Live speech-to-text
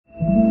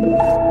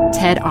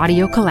TED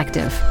Audio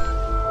Collective.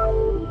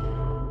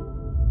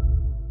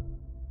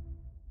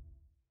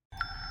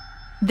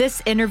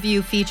 This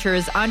interview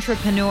features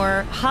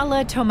entrepreneur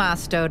Halla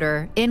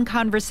Tómasdóttir in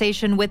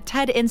conversation with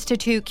TED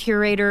Institute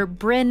curator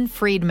Bryn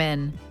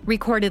Freedman,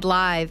 recorded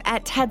live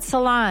at TED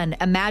Salon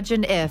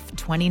Imagine If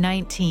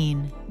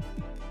 2019.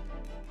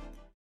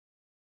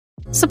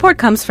 Support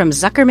comes from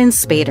Zuckerman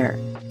Spader.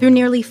 Through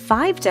nearly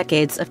 5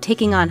 decades of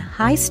taking on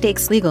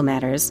high-stakes legal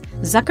matters,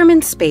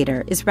 Zuckerman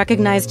Spader is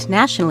recognized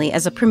nationally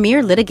as a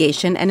premier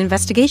litigation and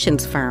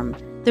investigations firm.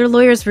 Their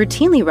lawyers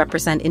routinely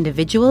represent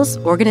individuals,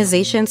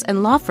 organizations,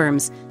 and law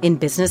firms in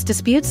business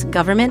disputes,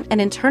 government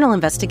and internal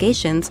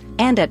investigations,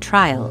 and at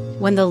trial,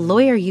 when the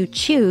lawyer you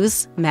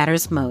choose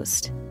matters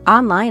most.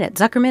 Online at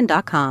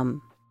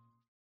Zuckerman.com.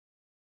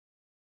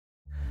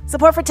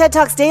 Support for TED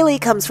Talks Daily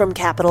comes from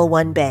Capital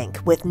One Bank.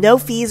 With no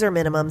fees or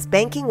minimums,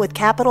 banking with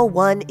Capital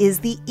One is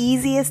the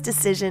easiest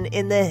decision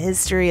in the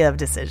history of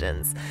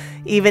decisions.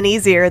 Even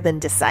easier than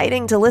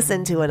deciding to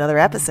listen to another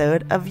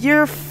episode of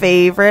your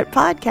favorite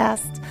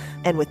podcast.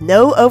 And with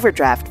no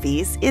overdraft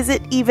fees, is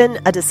it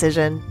even a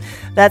decision?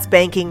 That's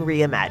banking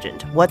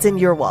reimagined. What's in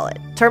your wallet?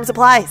 Terms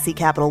apply. See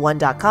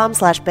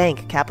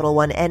CapitalOne.com/bank. Capital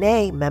One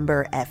N.A.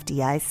 member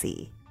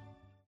FDIC.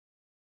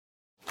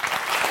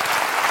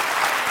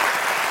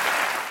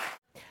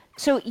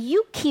 So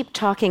you keep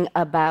talking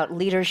about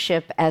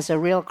leadership as a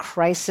real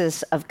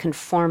crisis of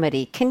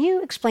conformity. Can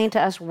you explain to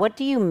us, what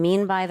do you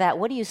mean by that?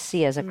 What do you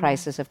see as a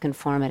crisis of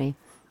conformity?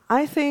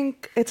 I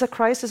think it's a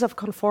crisis of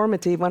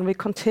conformity when we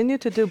continue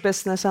to do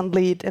business and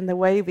lead in the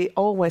way we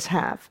always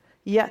have.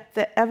 Yet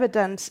the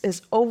evidence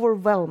is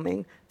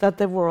overwhelming that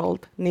the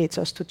world needs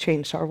us to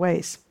change our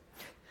ways.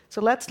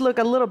 So let's look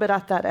a little bit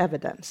at that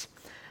evidence.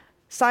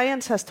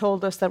 Science has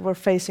told us that we're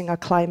facing a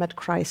climate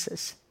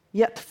crisis.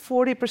 Yet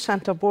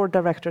 40% of board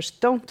directors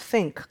don't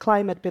think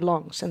climate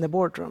belongs in the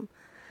boardroom.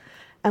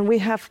 And we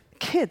have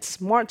kids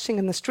marching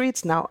in the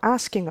streets now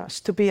asking us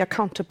to be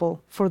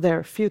accountable for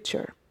their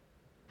future.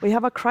 We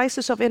have a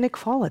crisis of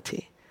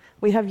inequality.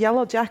 We have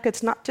yellow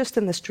jackets not just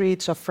in the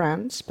streets of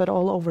France, but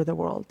all over the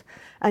world.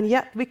 And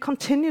yet we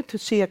continue to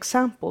see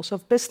examples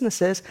of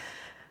businesses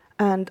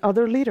and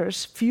other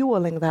leaders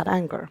fueling that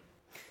anger.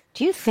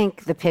 Do you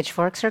think the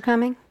pitchforks are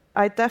coming?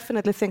 I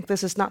definitely think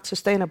this is not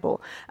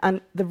sustainable.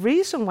 And the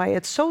reason why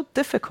it's so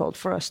difficult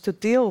for us to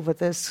deal with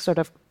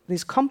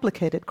these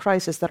complicated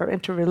crises that are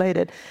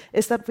interrelated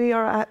is that we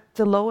are at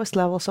the lowest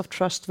levels of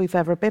trust we've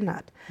ever been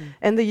at.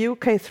 In the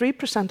UK,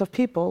 3% of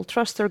people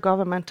trust their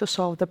government to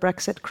solve the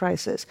Brexit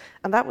crisis.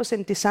 And that was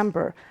in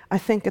December. I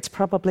think it's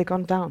probably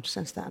gone down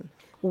since then.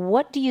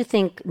 What do you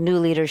think new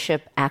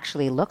leadership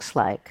actually looks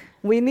like?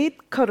 We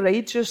need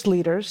courageous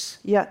leaders,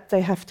 yet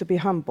they have to be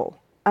humble.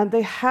 And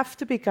they have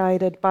to be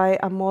guided by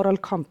a moral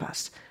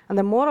compass. And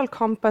the moral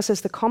compass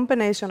is the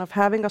combination of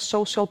having a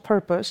social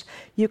purpose.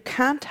 You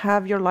can't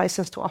have your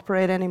license to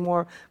operate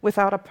anymore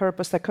without a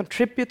purpose that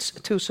contributes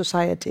to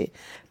society.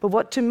 But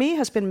what to me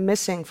has been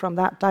missing from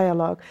that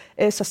dialogue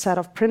is a set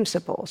of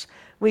principles.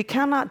 We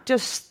cannot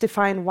just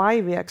define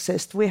why we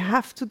exist. We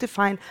have to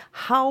define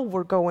how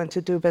we're going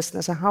to do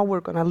business and how we're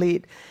going to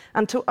lead.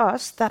 And to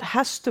us, that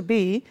has to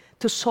be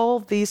to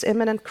solve these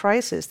imminent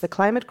crises, the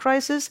climate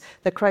crisis,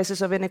 the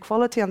crisis of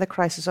inequality, and the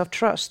crisis of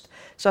trust.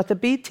 So at the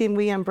B team,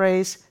 we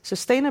embrace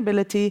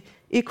sustainability,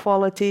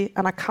 equality,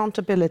 and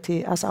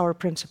accountability as our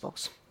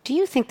principles. Do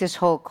you think this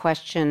whole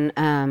question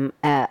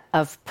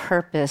of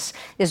purpose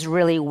is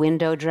really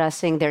window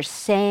dressing? They're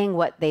saying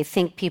what they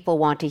think people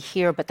want to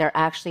hear, but they're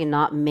actually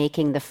not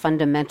making the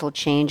fundamental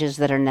changes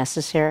that are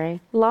necessary?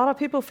 A lot of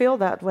people feel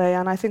that way,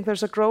 and I think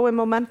there's a growing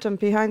momentum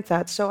behind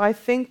that. So I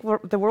think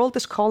the world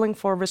is calling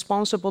for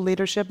responsible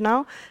leadership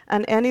now,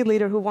 and any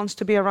leader who wants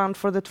to be around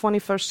for the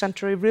 21st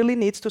century really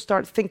needs to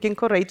start thinking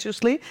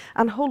courageously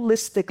and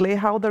holistically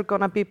how they're going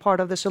to be part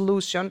of the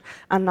solution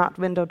and not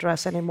window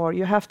dress anymore.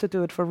 You have to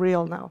do it for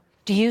real now.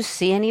 Do you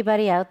see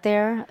anybody out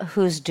there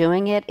who's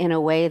doing it in a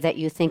way that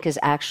you think is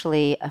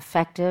actually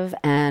effective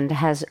and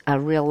has a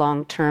real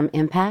long-term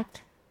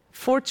impact?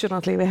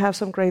 Fortunately, we have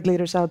some great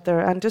leaders out there.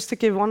 And just to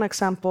give one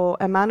example,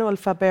 Emmanuel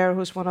Faber,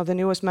 who's one of the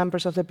newest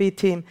members of the B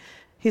team,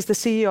 he's the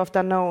CEO of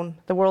Danone,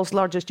 the world's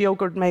largest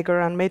yogurt maker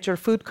and major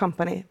food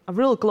company, a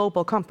real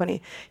global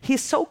company.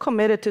 He's so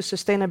committed to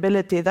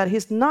sustainability that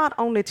he's not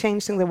only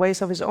changing the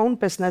ways of his own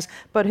business,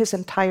 but his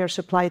entire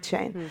supply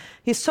chain.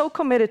 He's so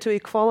committed to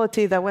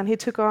equality that when he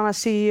took on as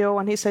CEO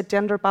and he said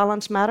gender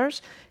balance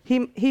matters,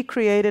 he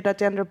created a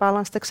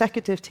gender-balanced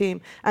executive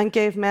team and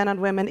gave men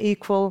and women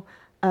equal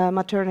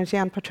maternity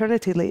and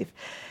paternity leave.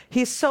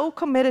 He's so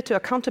committed to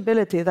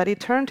accountability that he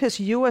turned his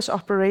US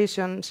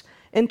operations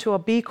into a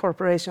B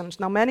corporation.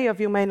 Now, many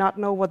of you may not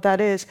know what that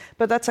is,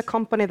 but that's a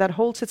company that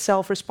holds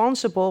itself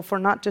responsible for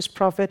not just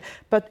profit,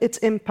 but its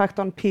impact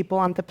on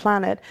people and the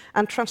planet,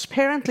 and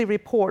transparently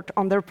report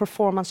on their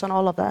performance on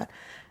all of that.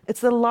 It's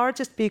the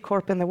largest B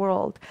Corp in the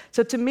world.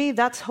 So to me,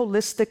 that's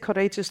holistic,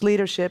 courageous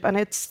leadership, and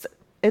it's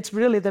it's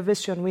really the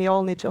vision we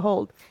all need to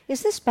hold.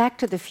 Is this back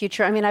to the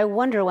future? I mean, I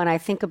wonder when I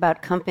think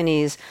about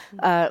companies,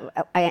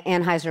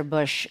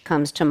 Anheuser-Busch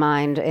comes to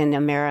mind in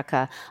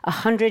America,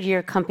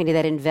 100-year company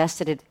that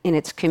invested in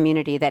its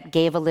community, that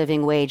gave a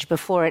living wage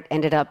before it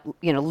ended up,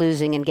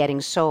 losing and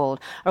getting sold.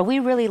 Are we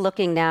really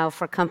looking now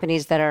for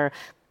companies that are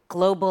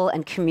global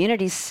and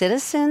community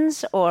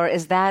citizens, or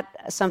is that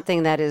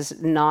something that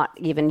is not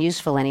even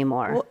useful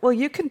anymore? Well,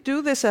 you can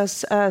do this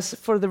as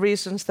for the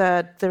reasons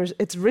that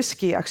it's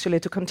risky actually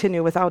to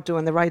continue without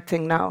doing the right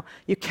thing now.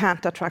 You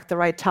can't attract the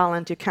right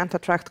talent, you can't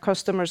attract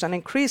customers, and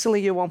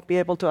increasingly you won't be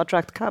able to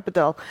attract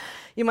capital.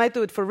 You might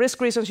do it for risk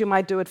reasons, you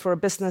might do it for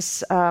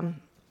business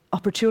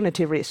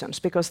opportunity reasons,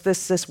 because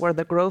this is where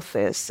the growth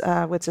is,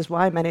 which is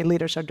why many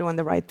leaders are doing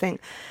the right thing.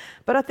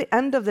 But at the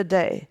end of the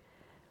day,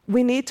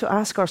 we need to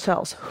ask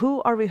ourselves,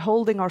 who are we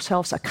holding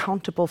ourselves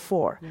accountable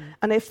for?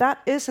 And if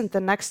that isn't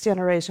the next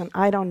generation,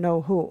 I don't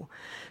know who.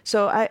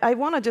 So I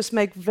want to just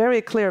make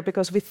very clear,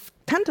 because we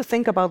tend to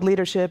think about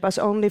leadership as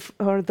only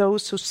for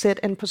those who sit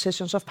in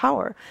positions of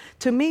power.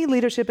 To me,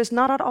 leadership is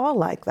not at all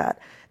like that.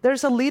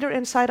 There's a leader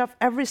inside of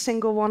every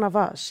single one of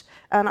us.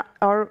 And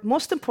our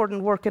most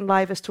important work in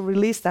life is to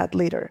release that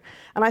leader.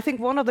 And I think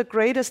one of the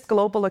greatest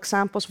global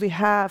examples we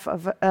have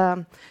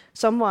of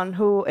someone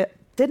who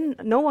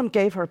no one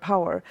gave her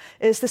power,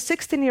 is the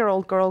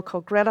 16-year-old girl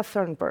called Greta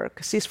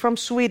Thunberg. She's from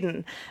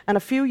Sweden, and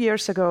a few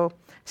years ago,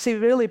 she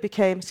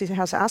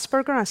has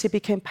Asperger, and she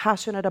became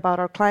passionate about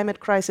our climate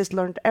crisis,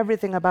 learned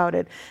everything about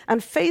it.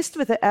 And faced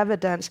with the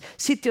evidence,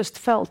 she just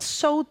felt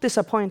so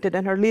disappointed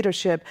in her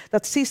leadership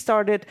that she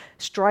started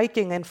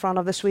striking in front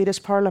of the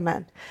Swedish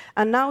parliament.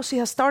 And now she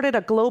has started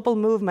a global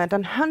movement,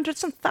 and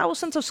hundreds and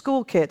thousands of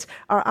school kids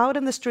are out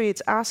in the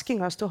streets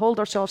asking us to hold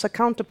ourselves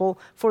accountable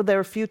for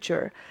their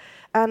future.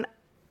 And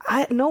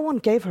no one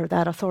gave her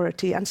that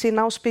authority, and she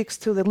now speaks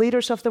to the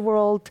leaders of the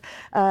world,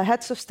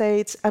 heads of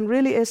states, and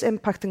really is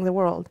impacting the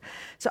world.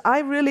 So I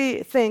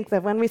really think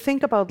that when we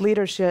think about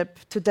leadership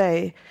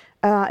today,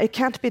 it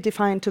can't be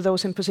defined to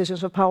those in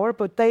positions of power,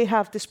 but they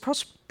have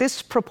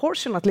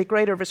disproportionately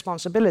greater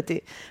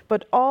responsibility.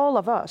 But all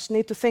of us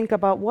need to think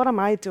about, what am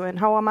I doing?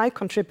 How am I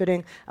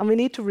contributing? And we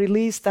need to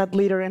release that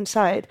leader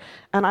inside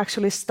and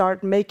actually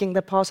start making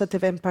the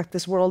positive impact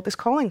this world is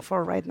calling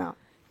for right now.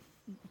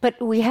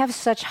 But we have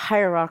such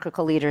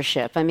hierarchical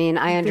leadership. I mean,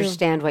 I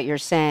understand what you're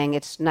saying.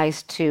 It's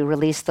nice to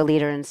release the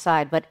leader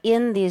inside. But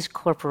in these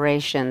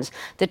corporations,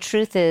 the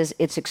truth is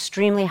it's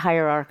extremely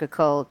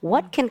hierarchical.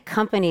 What can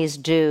companies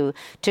do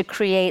to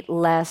create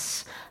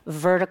less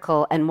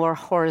vertical and more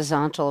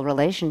horizontal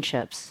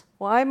relationships?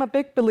 Well, I'm a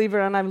big believer,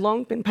 and I've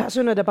long been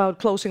passionate about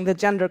closing the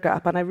gender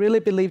gap. And I really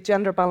believe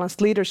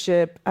gender-balanced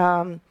leadership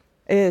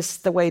is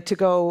the way to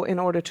go in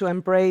order to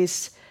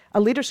embrace a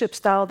leadership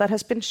style that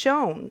has been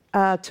shown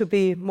to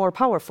be more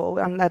powerful,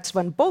 and that's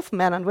when both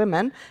men and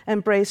women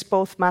embrace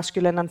both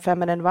masculine and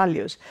feminine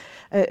values.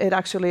 It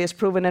actually is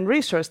proven in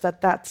research that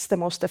that's the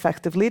most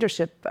effective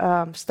leadership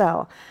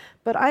style.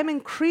 But I'm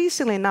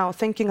increasingly now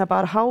thinking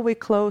about how we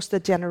close the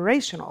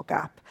generational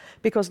gap.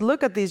 Because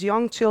look at these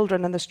young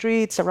children in the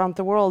streets around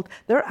the world,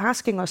 they're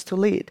asking us to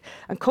lead.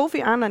 And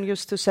Kofi Annan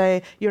used to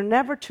say, "You're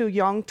never too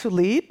young to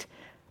lead,"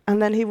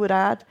 and then he would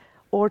add,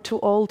 "or too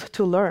old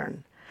to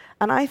learn."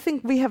 And I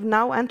think we have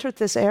now entered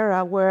this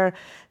era where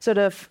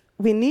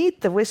we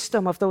need the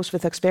wisdom of those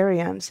with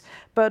experience,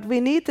 but we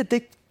need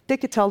the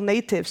digital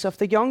natives of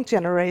the young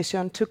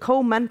generation to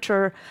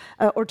co-mentor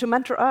or to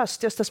mentor us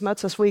just as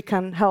much as we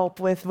can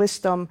help with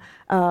wisdom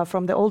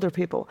from the older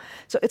people.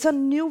 So it's a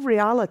new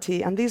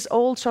reality, and these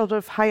old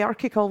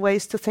hierarchical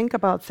ways to think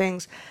about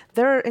things,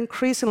 they're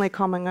increasingly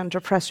coming under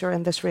pressure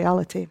in this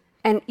reality.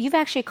 And you've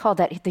actually called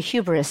that the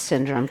hubris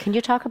syndrome. Can you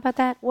talk about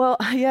that? Well,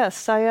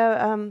 yes.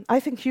 I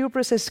think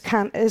hubris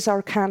is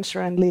our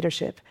cancer in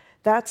leadership.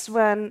 That's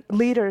when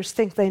leaders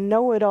think they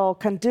know it all,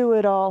 can do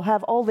it all,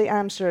 have all the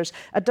answers.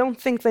 I don't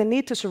think they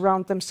need to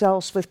surround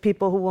themselves with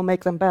people who will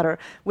make them better,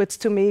 which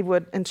to me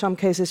would in some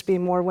cases be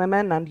more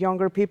women and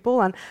younger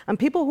people and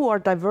people who are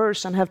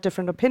diverse and have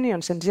different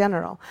opinions in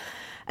general.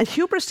 And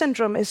hubris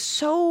syndrome is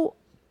so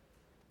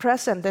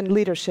present in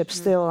leadership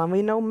still, and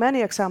we know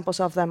many examples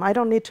of them. I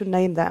don't need to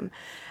name them.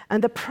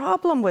 And the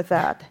problem with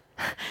that,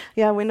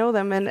 we know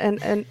them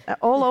in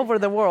all over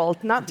the world,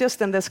 not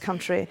just in this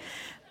country.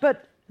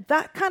 But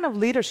that kind of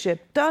leadership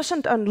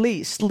doesn't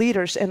unleash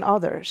leaders in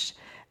others.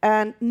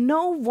 And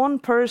no one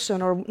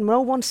person or no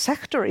one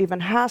sector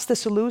even has the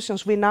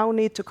solutions we now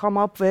need to come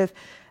up with,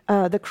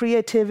 the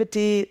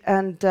creativity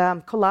and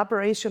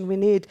collaboration we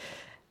need,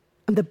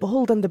 and the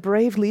bold and the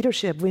brave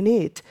leadership we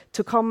need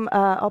to come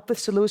up with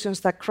solutions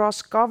that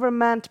cross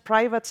government,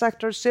 private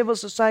sector, civil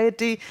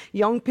society,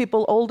 young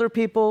people, older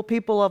people,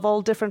 people of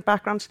all different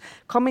backgrounds.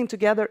 Coming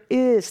together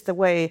is the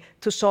way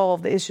to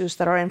solve the issues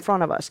that are in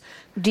front of us.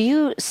 Do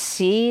you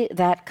see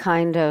that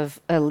kind of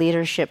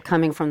leadership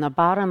coming from the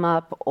bottom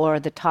up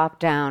or the top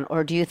down,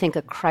 or do you think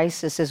a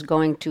crisis is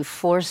going to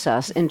force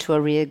us into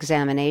a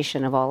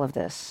re-examination of all of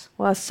this?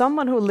 Well, as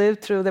someone who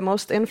lived through the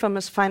most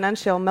infamous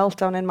financial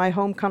meltdown in my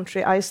home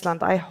country,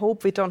 Iceland, I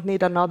hope we don't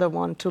need another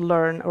one to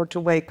learn or to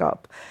wake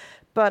up.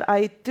 But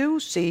I do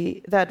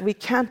see that we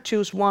can't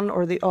choose one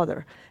or the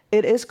other.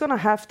 It is going to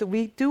have to,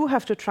 we do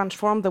have to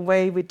transform the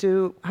way we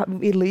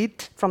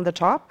lead from the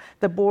top,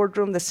 the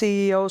boardroom, the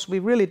CEOs, we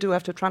really do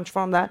have to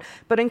transform that.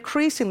 But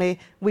increasingly,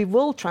 we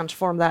will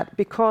transform that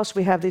because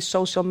we have these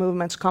social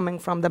movements coming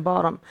from the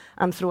bottom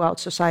and throughout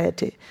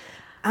society.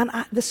 And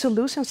the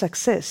solutions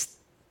exist.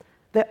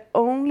 The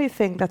only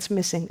thing that's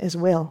missing is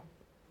will.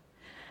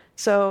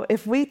 So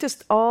if we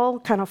just all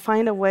kind of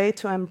find a way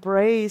to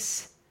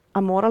embrace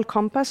a moral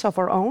compass of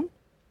our own,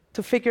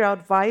 to figure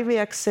out why we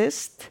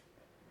exist,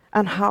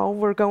 and how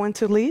we're going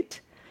to lead.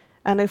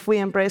 And if we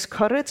embrace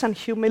courage and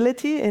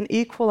humility in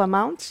equal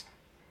amounts,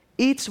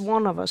 each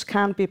one of us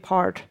can be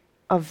part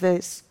of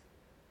this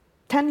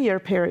 10-year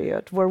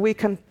period where we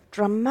can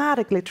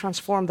dramatically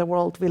transform the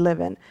world we live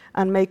in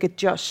and make it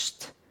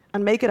just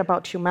and make it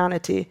about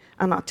humanity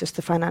and not just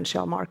the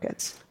financial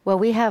markets. Well,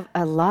 we have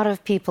a lot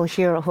of people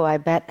here who I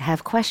bet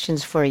have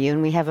questions for you,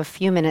 and we have a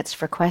few minutes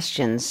for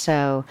questions.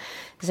 So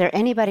is there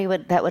anybody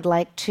that would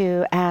like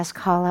to ask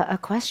Halla a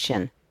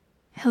question?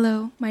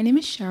 Hello, my name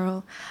is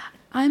Cheryl.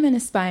 I'm an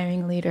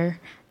aspiring leader,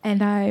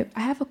 and I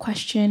have a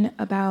question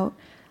about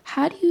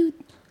how do you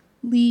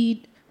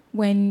lead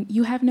when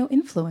you have no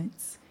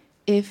influence?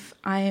 If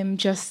I am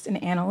just an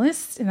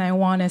analyst and I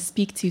want to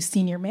speak to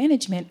senior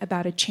management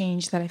about a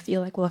change that I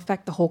feel like will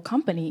affect the whole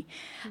company,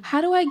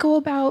 how do I go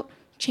about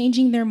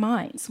changing their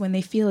minds when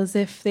they feel as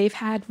if they've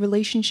had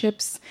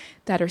relationships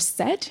that are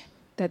set,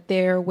 that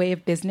their way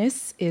of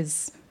business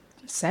is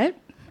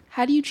set?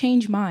 How do you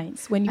change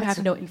minds when you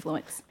have no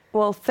influence?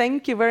 Well,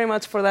 thank you very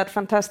much for that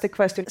fantastic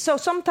question. So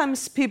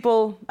sometimes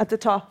people at the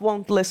top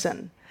won't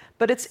listen.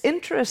 But it's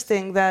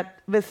interesting that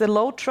with the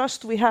low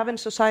trust we have in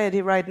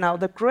society right now,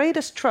 the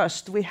greatest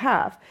trust we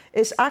have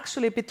is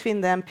actually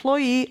between the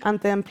employee and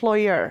the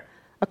employer,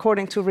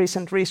 according to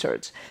recent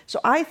research. So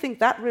I think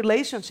that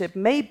relationship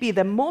may be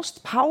the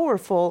most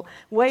powerful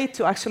way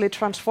to actually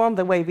transform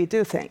the way we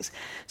do things.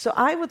 So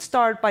I would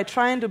start by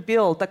trying to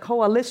build a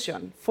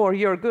coalition for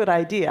your good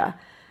idea.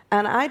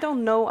 And I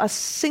don't know a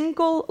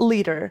single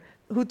leader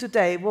who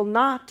today will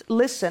not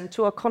listen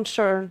to a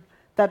concern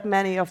that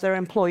many of their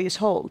employees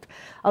hold.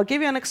 I'll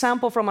give you an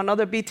example from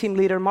another B-team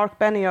leader, Mark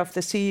Benioff,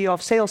 the CEO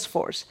of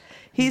Salesforce.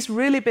 He's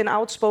really been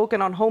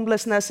outspoken on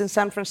homelessness in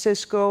San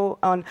Francisco,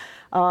 on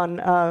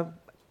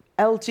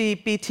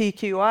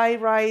LGBTQI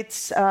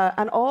rights,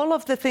 and all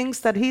of the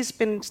things that he's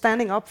been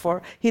standing up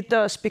for, he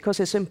does because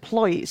his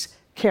employees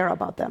care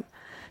about them.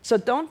 So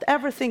don't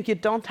ever think you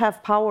don't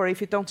have power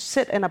if you don't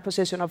sit in a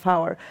position of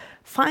power.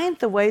 Find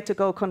the way to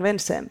go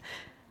convince him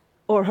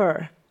or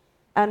her.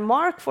 And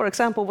Mark, for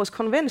example, was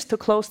convinced to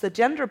close the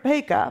gender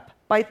pay gap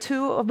by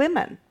 2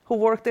 women who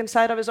worked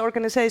inside of his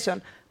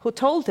organization, who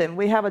told him,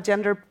 we have a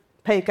gender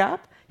pay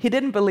gap. He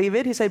didn't believe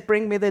it. He said,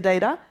 bring me the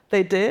data.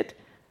 They did.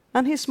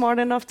 And he's smart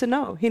enough to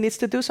know he needs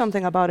to do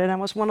something about it,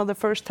 and was one of the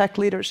first tech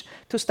leaders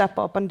to step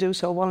up and do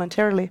so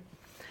voluntarily.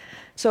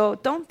 So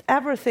don't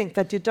ever think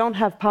that you don't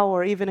have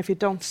power, even if you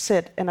don't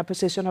sit in a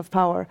position of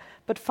power.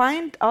 But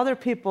find other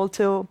people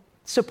to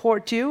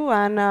support you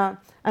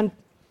and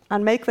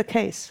make the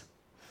case.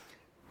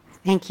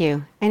 Thank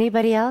you.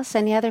 Anybody else?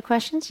 Any other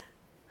questions?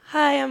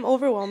 Hi, I'm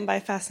overwhelmed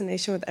by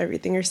fascination with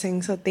everything you're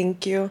saying, so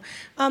thank you.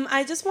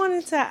 I just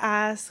wanted to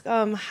ask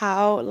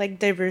how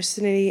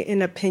diversity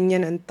in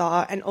opinion and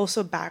thought and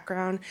also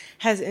background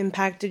has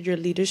impacted your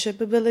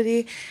leadership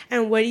ability,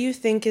 and what do you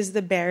think is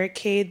the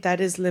barricade that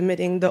is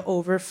limiting the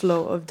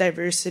overflow of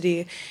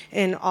diversity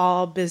in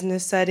all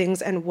business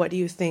settings, and what do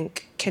you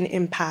think can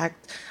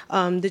impact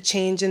the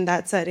change in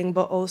that setting,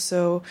 but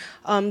also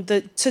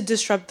to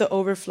disrupt the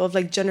overflow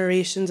of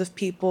generations of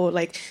people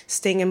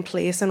staying in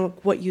place, and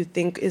what you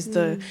think is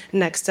the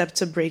next step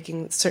to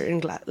breaking certain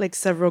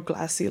several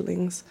glass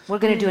ceilings. We're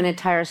going to do an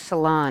entire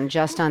salon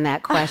just on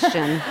that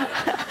question.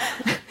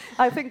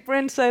 I think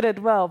Bryn said it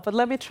well, but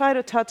let me try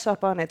to touch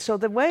up on it. So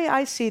the way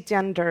I see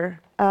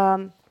gender,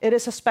 it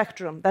is a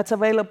spectrum that's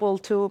available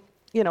to,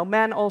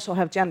 men also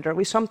have gender.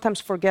 We sometimes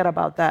forget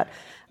about that.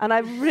 And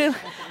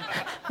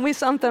we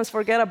sometimes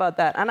forget about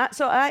that. And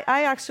so I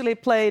actually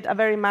played a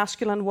very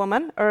masculine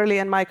woman early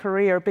in my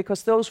career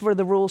because those were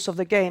the rules of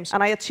the games.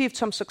 And I achieved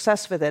some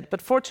success with it.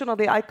 But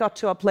fortunately, I got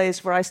to a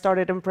place where I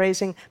started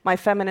embracing my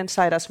feminine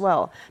side as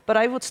well. But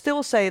I would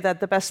still say that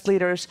the best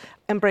leaders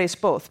embrace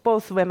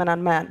both women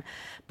and men.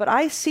 But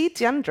I see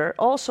gender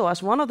also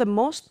as one of the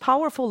most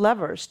powerful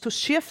levers to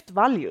shift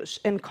values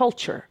in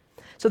culture.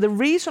 So the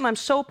reason I'm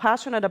so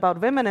passionate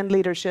about women in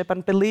leadership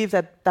and believe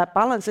that that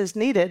balance is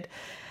needed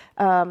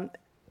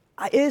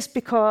is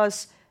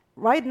because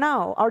right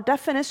now our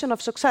definition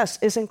of success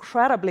is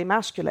incredibly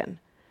masculine.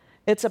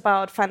 It's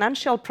about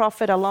financial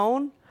profit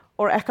alone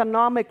or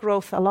economic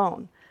growth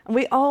alone. And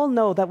we all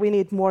know that we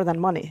need more than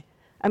money.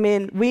 I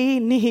mean, we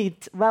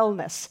need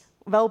wellness,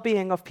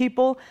 well-being of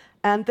people,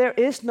 and there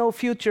is no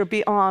future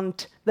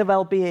beyond the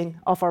well-being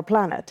of our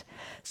planet.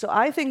 So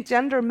I think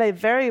gender may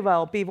very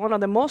well be one of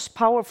the most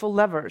powerful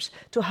levers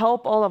to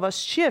help all of us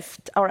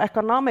shift our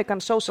economic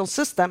and social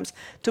systems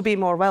to be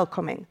more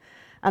welcoming.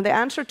 And the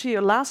answer to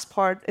your last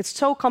part, it's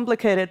so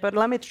complicated, but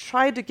let me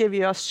try to give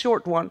you a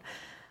short one.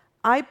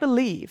 I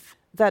believe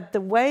that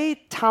the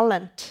way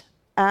talent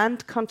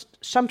and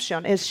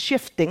consumption is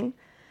shifting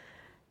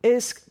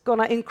is going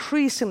to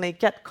increasingly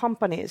get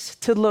companies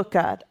to look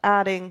at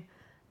adding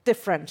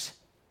difference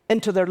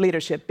into their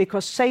leadership,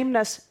 because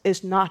sameness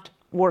is not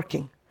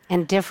working.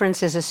 And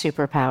difference is a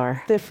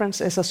superpower.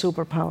 Difference is a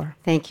superpower.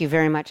 Thank you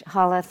very much.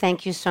 Halla,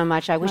 thank you so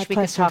much. I wish we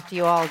could talk to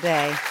you all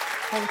day.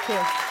 Thank you.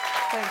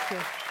 Thank you.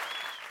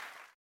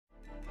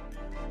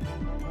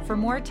 For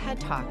more TED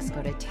Talks,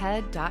 go to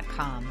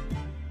TED.com.